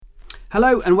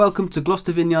Hello and welcome to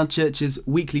Gloucester Vineyard Church's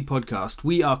weekly podcast.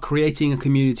 We are creating a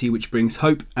community which brings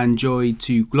hope and joy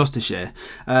to Gloucestershire.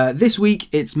 This week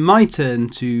it's my turn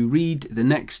to read the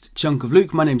next chunk of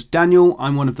Luke. My name's Daniel,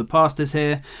 I'm one of the pastors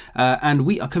here, and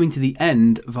we are coming to the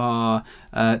end of our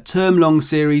term-long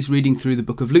series reading through the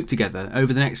book of Luke together.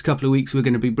 Over the next couple of weeks we're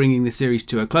going to be bringing the series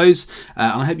to a close,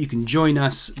 and I hope you can join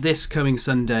us this coming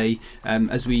Sunday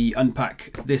as we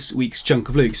unpack this week's chunk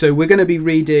of Luke. So we're going to be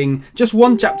reading just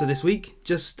one chapter this week.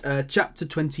 Just chapter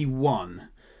 21.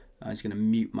 I'm just going to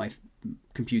mute my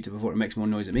computer before it makes more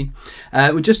noise at me.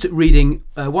 We're just reading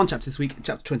one chapter this week,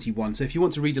 chapter 21. So if you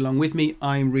want to read along with me,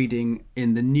 I'm reading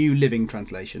in the New Living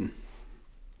Translation.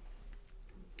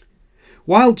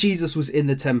 While Jesus was in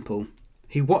the temple,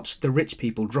 he watched the rich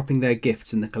people dropping their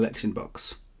gifts in the collection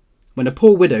box, when a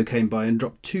poor widow came by and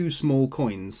dropped 2 small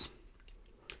coins.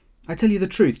 "I tell you the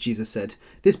truth," Jesus said,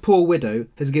 "this poor widow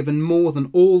has given more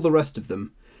than all the rest of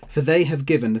them, for they have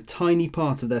given a tiny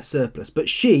part of their surplus, but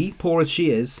she, poor as she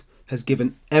is, has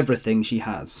given everything she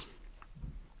has."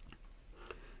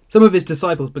 Some of his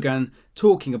disciples began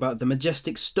talking about the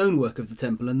majestic stonework of the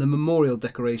temple and the memorial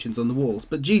decorations on the walls,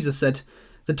 but Jesus said,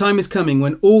 "The time is coming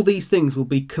when all these things will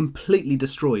be completely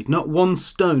destroyed. Not one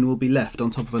stone will be left on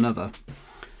top of another."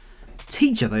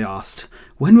 "Teacher," they asked,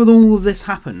 "when will all of this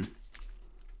happen?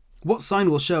 What sign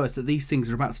will show us that these things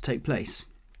are about to take place?"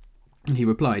 And he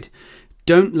replied,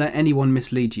 "Don't let anyone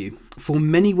mislead you, for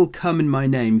many will come in my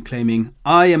name claiming,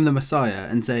 'I am the Messiah,'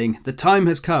 and saying, 'The time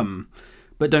has come,'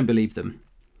 but don't believe them.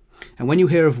 And when you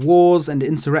hear of wars and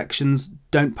insurrections,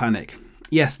 don't panic.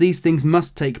 Yes, these things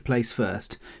must take place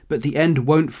first, but the end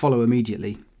won't follow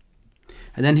immediately."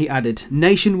 And then he added,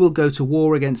 "Nation will go to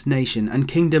war against nation, and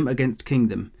kingdom against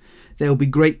kingdom. There will be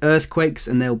great earthquakes,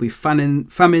 and there will be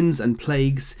famines and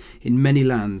plagues in many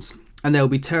lands. And there will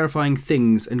be terrifying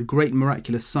things and great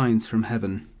miraculous signs from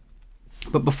heaven.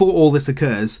 But before all this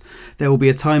occurs, there will be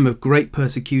a time of great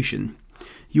persecution.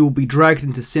 You will be dragged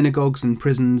into synagogues and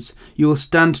prisons. You will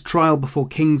stand trial before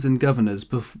kings and governors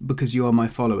because you are my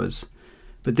followers.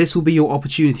 But this will be your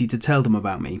opportunity to tell them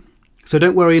about me. So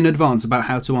don't worry in advance about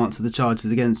how to answer the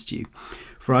charges against you,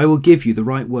 for I will give you the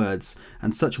right words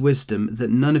and such wisdom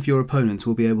that none of your opponents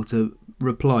will be able to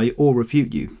reply or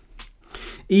refute you.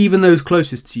 Even those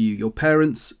closest to you, your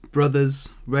parents, brothers,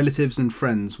 relatives and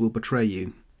friends, will betray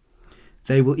you.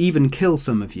 They will even kill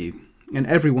some of you, and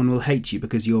everyone will hate you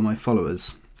because you are my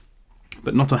followers.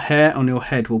 But not a hair on your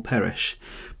head will perish.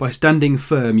 By standing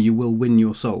firm you will win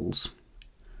your souls.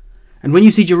 And when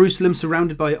you see Jerusalem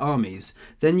surrounded by armies,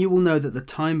 then you will know that the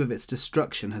time of its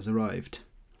destruction has arrived.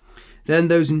 Then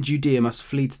those in Judea must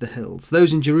flee to the hills,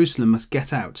 those in Jerusalem must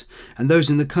get out, and those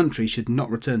in the country should not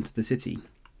return to the city.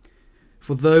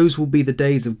 For those will be the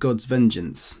days of God's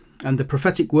vengeance, and the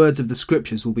prophetic words of the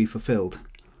scriptures will be fulfilled.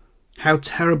 How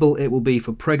terrible it will be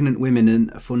for pregnant women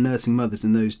and for nursing mothers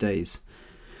in those days.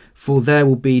 For there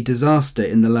will be disaster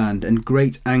in the land and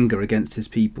great anger against his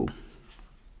people.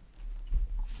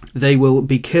 They will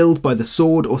be killed by the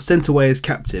sword or sent away as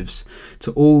captives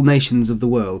to all nations of the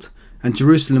world, and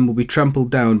Jerusalem will be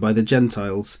trampled down by the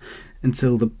Gentiles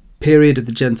until the period of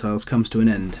the Gentiles comes to an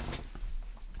end.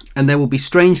 And there will be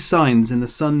strange signs in the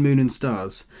sun, moon and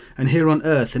stars, and here on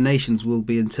earth the nations will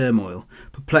be in turmoil,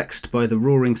 perplexed by the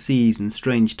roaring seas and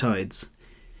strange tides.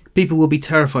 People will be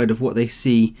terrified of what they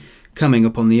see coming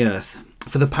upon the earth,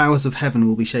 for the powers of heaven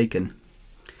will be shaken.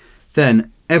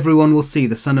 Then everyone will see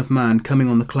the Son of Man coming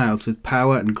on the clouds with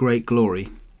power and great glory.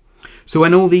 So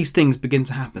when all these things begin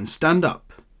to happen, stand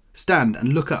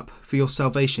and look up, for your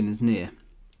salvation is near."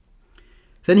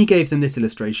 Then he gave them this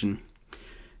illustration.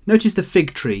 "Notice the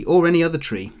fig tree or any other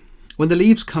tree. When the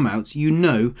leaves come out, you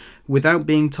know without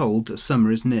being told that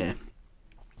summer is near.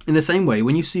 In the same way,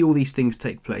 when you see all these things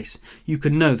take place, you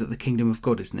can know that the kingdom of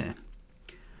God is near.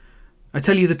 I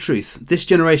tell you the truth, this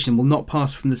generation will not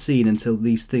pass from the scene until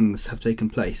these things have taken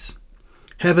place.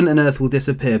 Heaven and earth will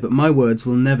disappear, but my words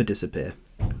will never disappear.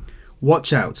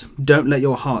 Watch out, don't let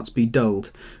your hearts be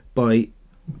dulled by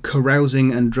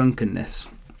carousing and drunkenness,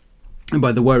 and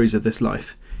by the worries of this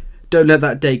life. Don't let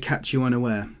that day catch you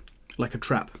unaware, like a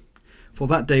trap, for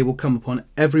that day will come upon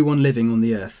everyone living on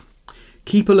the earth.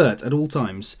 Keep alert at all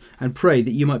times, and pray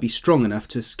that you might be strong enough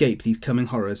to escape these coming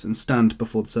horrors and stand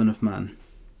before the Son of Man."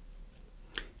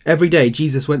 Every day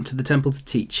Jesus went to the temple to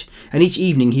teach, and each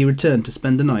evening he returned to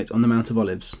spend the night on the Mount of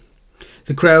Olives.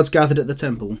 The crowds gathered at the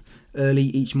temple early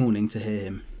each morning to hear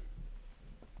him.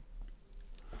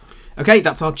 Okay,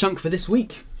 that's our chunk for this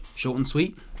week. Short and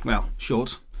sweet. Well,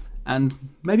 short. and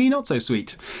maybe not so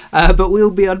sweet. But we'll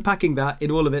be unpacking that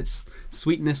in all of its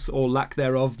sweetness or lack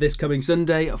thereof this coming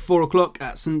Sunday at 4 o'clock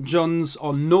at St John's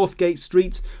on Northgate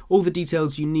Street. All the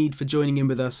details you need for joining in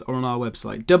with us are on our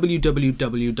website,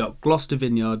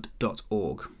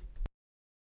 www.gloucestervineyard.org.